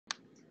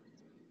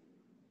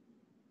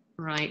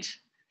Right.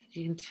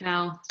 You can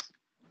tell.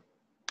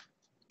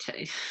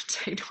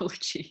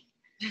 Technology.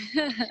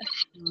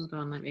 Hold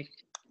on, let me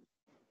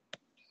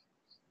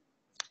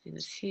do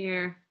this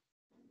here.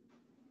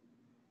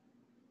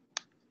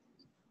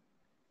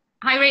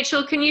 Hi,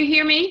 Rachel, can you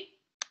hear me?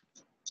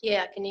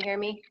 Yeah, can you hear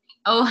me?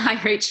 Oh,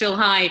 hi, Rachel,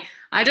 hi.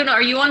 I don't know,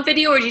 are you on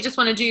video or do you just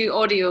want to do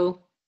audio?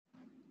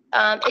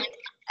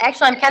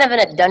 Actually, I'm kind of in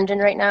a dungeon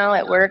right now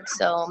at work,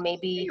 so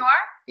maybe... There you are.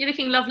 You're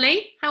looking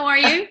lovely. How are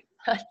you?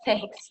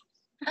 Thanks.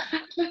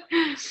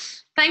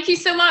 Thank you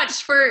so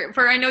much for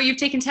I know you've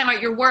taken time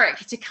out your work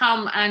to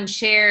come and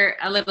share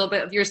a little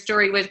bit of your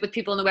story with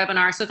people in the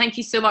webinar. So thank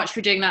you so much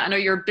for doing that. I know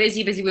you're a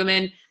busy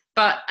woman,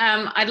 but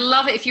I'd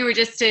love it if you were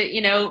just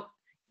to,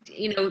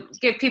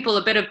 give people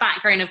a bit of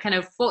background of kind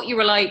of what you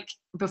were like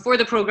before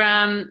the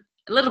program,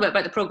 a little bit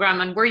about the program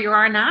and where you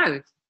are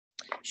now.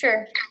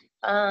 Sure.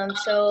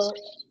 So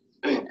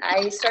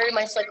I started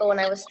my cycle when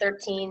I was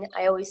 13.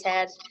 I always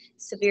had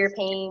severe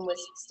pain,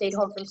 stayed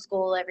home from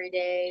school every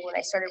day. When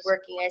I started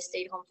working, I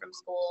stayed home from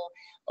school.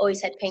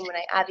 Always had pain when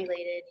I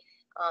ovulated.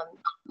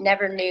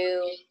 Never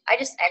knew. I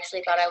just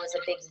actually thought I was a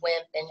big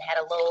wimp and had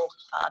a low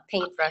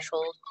pain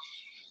threshold.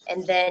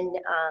 And then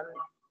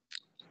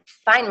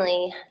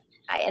finally,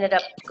 I ended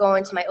up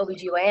going to my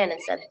OBGYN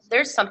and said,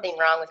 there's something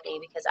wrong with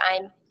me because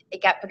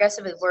it got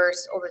progressively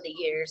worse over the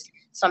years.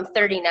 So I'm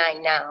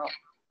 39 now.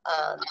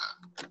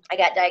 I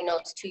got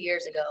diagnosed 2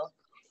 years ago.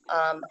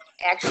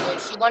 Actually,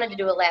 she wanted to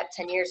do a lap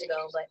 10 years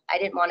ago, but I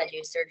didn't want to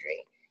do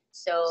surgery.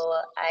 So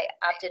I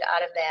opted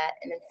out of that.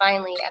 And then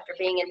finally, after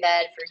being in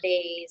bed for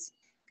days,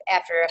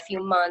 after a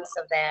few months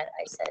of that,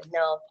 I said,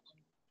 no,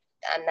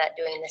 I'm not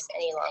doing this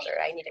any longer.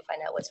 I need to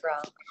find out what's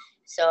wrong.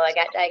 So I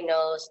got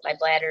diagnosed. My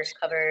bladder's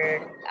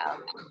covered,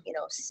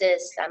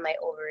 cysts on my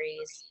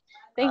ovaries,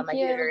 my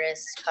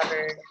uterus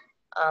covered.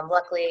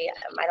 Luckily,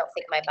 I don't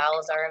think my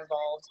bowels are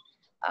involved.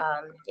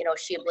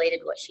 She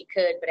ablated what she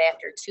could, but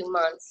after 2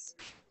 months,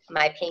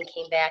 my pain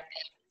came back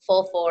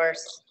full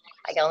force.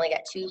 I only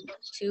got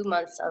two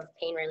months of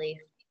pain relief.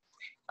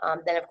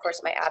 Then, of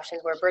course, my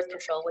options were birth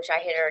control, which I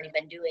had already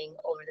been doing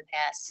over the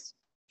past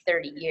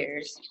 30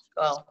 years,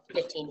 well,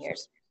 15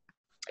 years.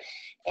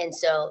 And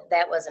so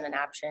that wasn't an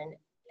option.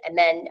 And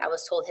then I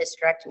was told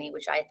hysterectomy,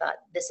 which I thought,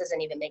 this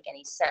doesn't even make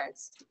any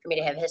sense for me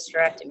to have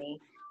hysterectomy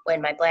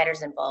when my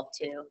bladder's involved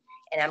too.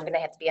 And I'm going to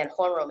have to be on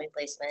hormone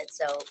replacement,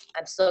 so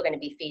I'm still going to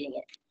be feeding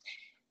it.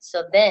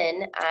 So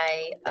then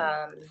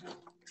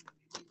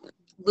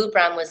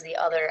Lupron was the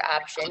other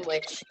option,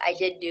 which I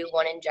did do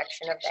one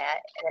injection of that.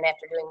 And then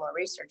after doing more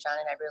research on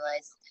it, I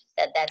realized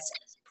that that's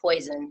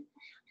poison.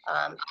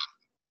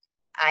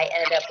 I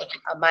ended up with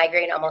a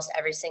migraine almost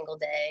every single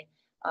day.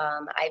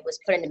 I was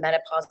put into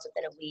menopause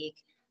within a week.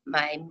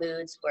 My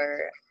moods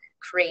were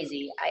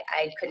crazy.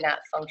 I could not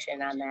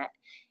function on that.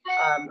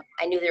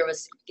 I knew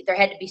there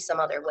had to be some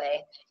other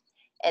way.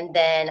 And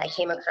then I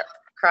came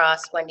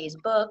across Wendy's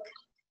book,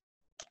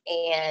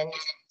 and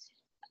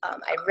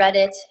I read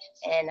it,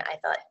 and I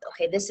thought,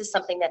 okay, this is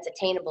something that's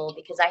attainable,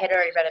 because I had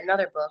already read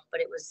another book,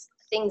 but it was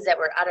things that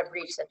were out of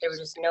reach, that there was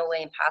just no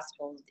way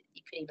impossible that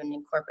you could even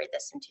incorporate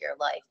this into your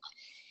life.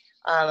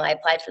 I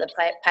applied for the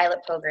pilot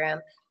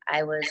program.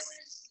 I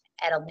was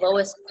at a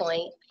lowest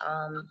point.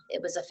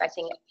 It was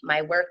affecting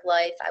my work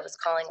life. I was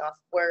calling off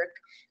work.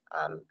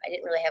 I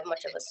didn't really have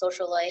much of a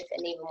social life.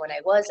 And even when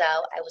I was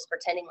out, I was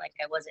pretending like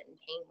I wasn't in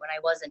pain when I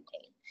was in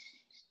pain.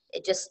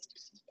 It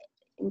just,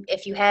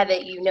 if you have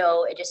it,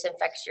 it just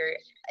affects your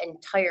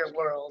entire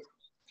world.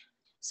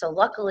 So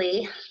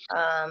luckily,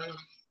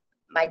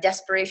 my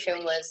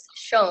desperation was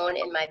shown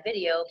in my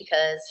video,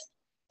 because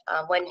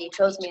Wendy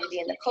chose me to be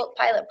in the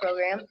pilot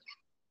program.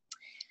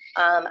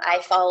 I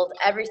followed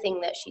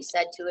everything that she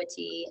said to a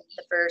T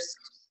the first,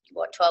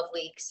 12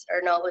 weeks,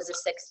 or no, it was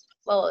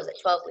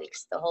 12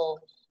 weeks, the whole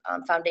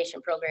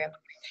foundation program.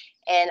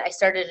 And I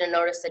started to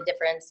notice a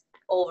difference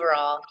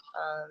overall,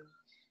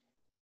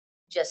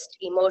 just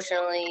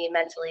emotionally,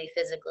 mentally,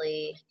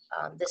 physically.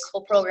 This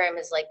whole program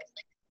is like,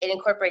 it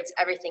incorporates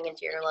everything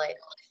into your life.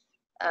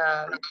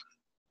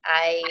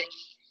 I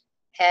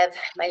have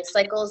my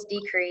cycles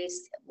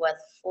decreased with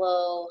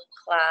flow,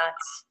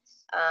 clots,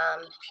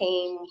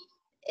 pain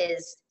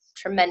is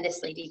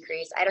tremendously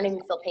decreased. I don't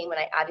even feel pain when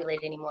I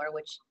ovulate anymore,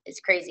 which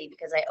is crazy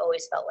because I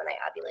always felt when I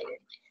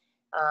ovulated.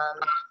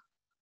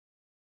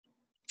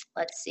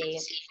 Let's see.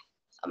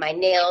 My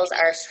nails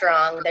are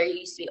strong. They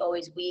used to be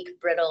always weak,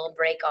 brittle,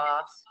 break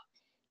off.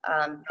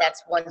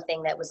 That's one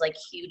thing that was like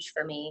huge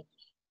for me.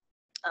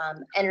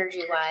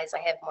 Energy-wise, I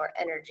have more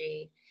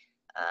energy.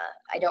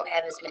 I don't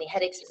have as many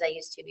headaches as I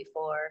used to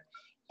before.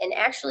 And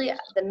actually,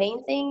 the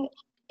main thing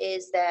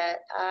is that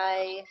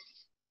I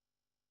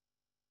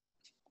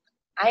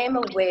am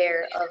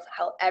aware of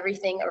how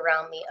everything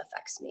around me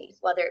affects me,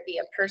 whether it be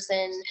a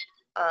person,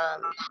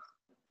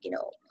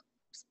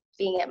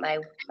 being at my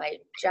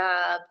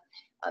job,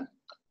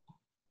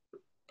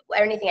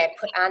 anything I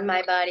put on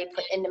my body,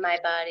 put into my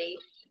body.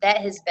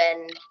 That has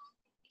been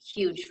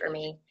huge for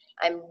me.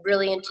 I'm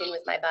really in tune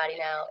with my body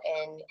now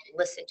and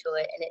listen to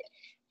it.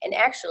 And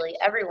actually,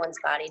 everyone's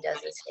body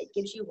does this. It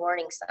gives you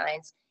warning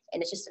signs.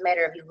 And it's just a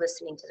matter of you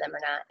listening to them or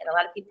not. And a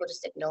lot of people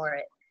just ignore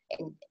it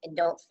and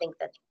don't think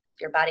that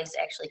your body's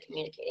actually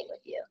communicating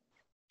with you.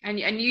 And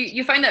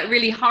you found that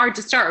really hard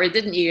to start with,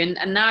 didn't you?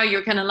 And now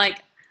you're kind of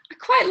like, I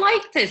quite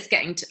like this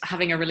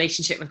having a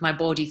relationship with my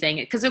body thing.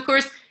 Because of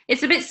course,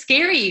 it's a bit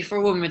scary for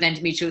a woman with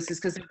endometriosis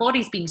because the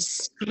body's been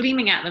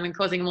screaming at them and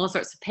causing them all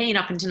sorts of pain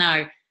up until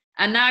now.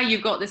 And now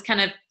you've got this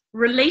kind of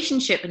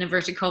relationship in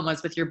inverted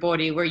commas with your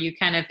body where you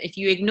kind of, if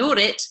you ignore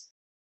it,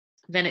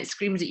 then it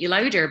screams at you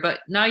louder. But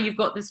now you've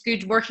got this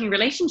good working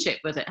relationship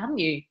with it, haven't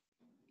you?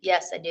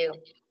 Yes, I do.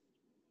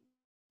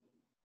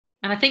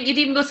 And I think you'd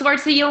even go so far to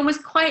say you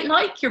almost quite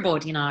like your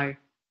body now. Or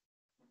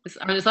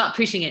is that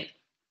pushing it?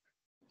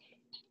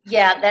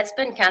 Yeah, that's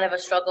been kind of a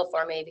struggle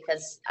for me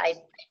because I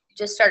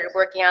just started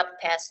working out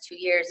the past 2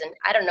 years, and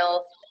I don't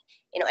know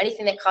if,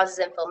 anything that causes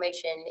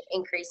inflammation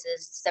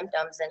increases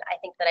symptoms, and I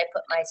think that I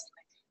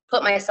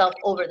put myself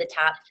over the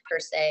top per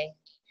se.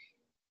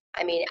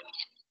 I mean,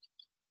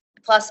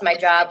 plus my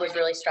job was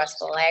really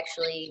stressful. I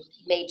actually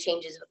made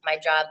changes with my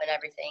job and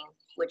everything,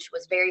 which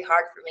was very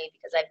hard for me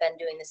because I've been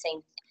doing the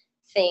same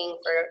thing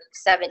for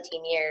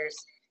 17 years,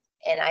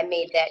 and I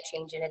made that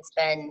change, and it's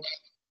been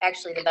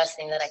actually the best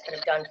thing that I could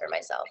have done for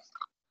myself.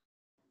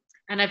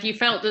 And have you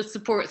felt the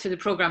support through the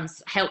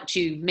programs helped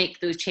you make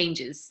those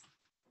changes?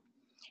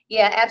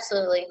 Yeah,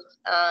 absolutely.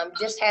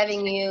 Just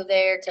having you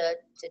there to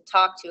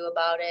talk to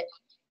about it.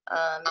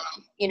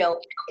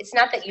 It's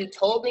not that you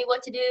told me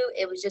what to do.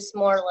 It was just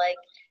more like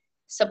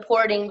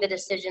supporting the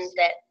decisions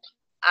that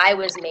I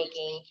was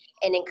making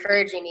and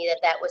encouraging me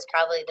that was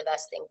probably the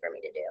best thing for me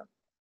to do.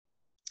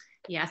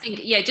 Yeah,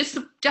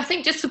 I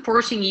think just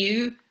supporting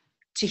you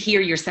to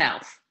hear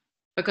yourself,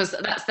 because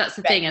that's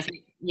the thing. I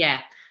think, yeah,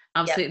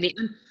 absolutely.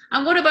 Yep.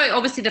 And what about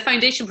obviously the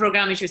foundation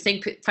program, as you're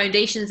saying, put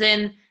foundations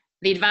in,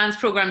 the advanced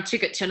program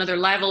took it to another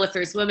level. If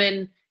there's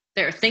women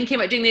that are thinking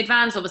about doing the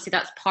advanced, obviously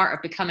that's part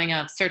of becoming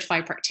a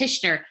certified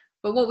practitioner.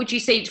 But what would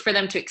you say for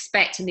them to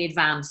expect in the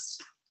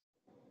advanced?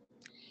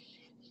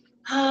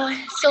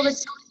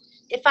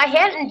 If I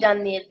hadn't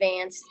done the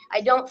advanced,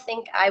 I don't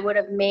think I would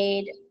have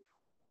made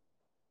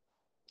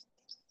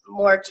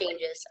more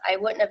changes. I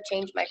wouldn't have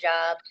changed my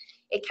job.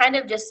 It kind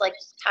of just like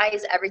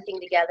ties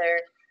everything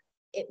together.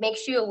 It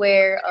makes you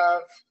aware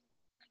of,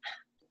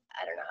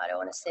 I don't know how do I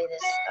want to say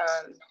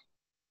this,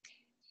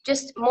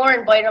 just more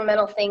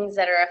environmental things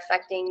that are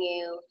affecting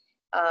you,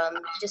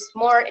 just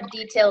more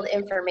detailed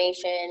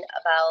information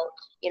about,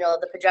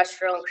 the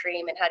progesterone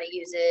cream and how to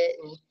use it.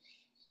 And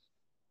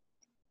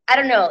I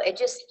don't know,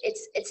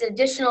 it's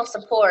additional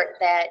support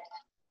that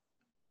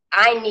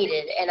I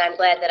needed, and I'm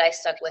glad that I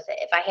stuck with it.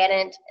 If I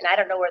hadn't, and I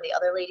don't know where the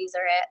other ladies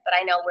are at, but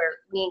I know where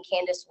me and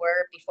Candace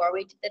were before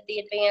we did the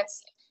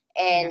advanced,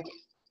 and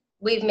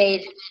we've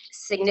made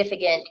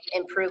significant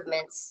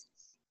improvements,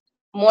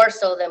 more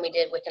so than we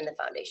did within the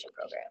foundation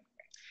program.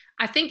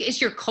 I think it's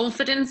your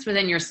confidence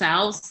within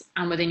yourselves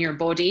and within your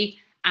body,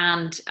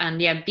 and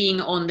yeah,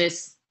 being on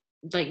this,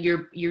 like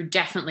you're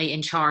definitely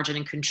in charge and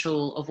in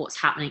control of what's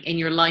happening in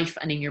your life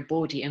and in your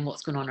body and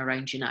what's going on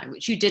around you now,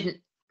 which you didn't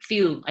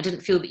feel. I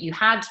didn't feel that you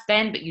had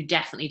then, but you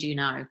definitely do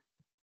now.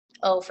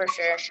 Oh, for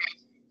sure.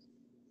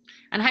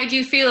 And how do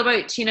you feel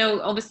about,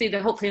 obviously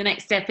hopefully the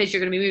next step is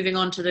you're going to be moving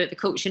on to the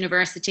Coach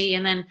University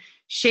and then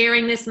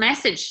sharing this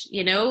message,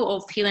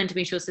 of heal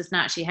endometriosis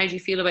naturally. How do you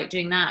feel about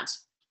doing that?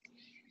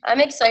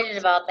 I'm excited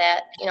about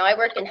that. I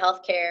work in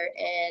healthcare,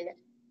 and,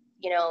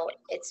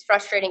 it's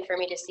frustrating for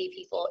me to see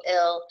people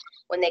ill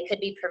when they could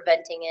be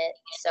preventing it.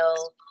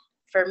 So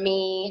for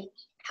me,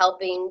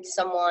 helping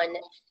someone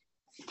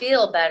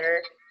feel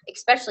better,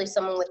 especially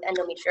someone with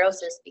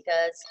endometriosis,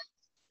 because,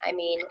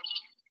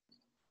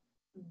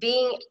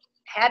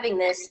 having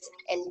this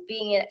and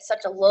being at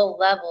such a low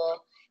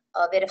level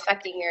of it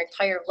affecting your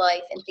entire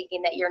life and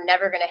thinking that you're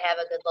never going to have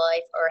a good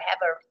life or have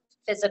a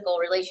physical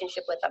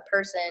relationship with a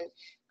person,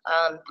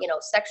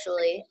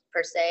 sexually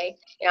per se.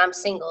 I'm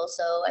single,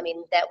 so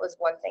that was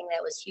one thing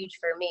that was huge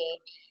for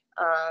me.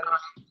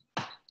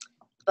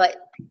 But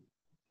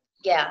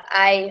yeah,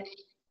 I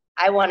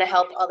want to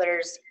help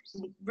others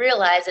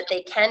realize that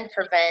they can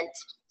prevent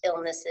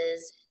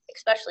illnesses,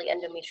 especially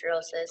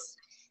endometriosis,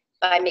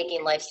 by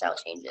making lifestyle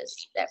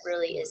changes. That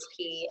really is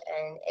key,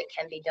 and it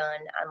can be done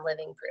on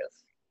living proof.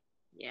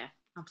 Yeah,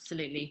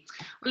 absolutely.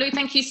 Well, Lou,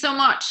 thank you so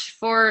much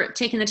for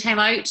taking the time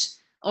out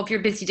of your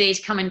busy day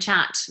to come and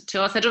chat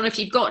to us. I don't know if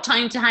you've got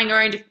time to hang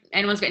around, if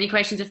anyone's got any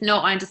questions. If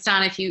not, I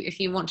understand if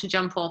you want to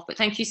jump off. But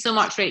thank you so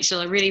much,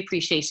 Rachel. I really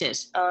appreciate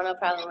it. Oh, no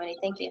problem, Wendy.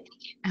 Thank you.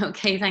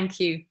 Okay, thank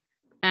you.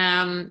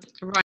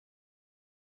 Right.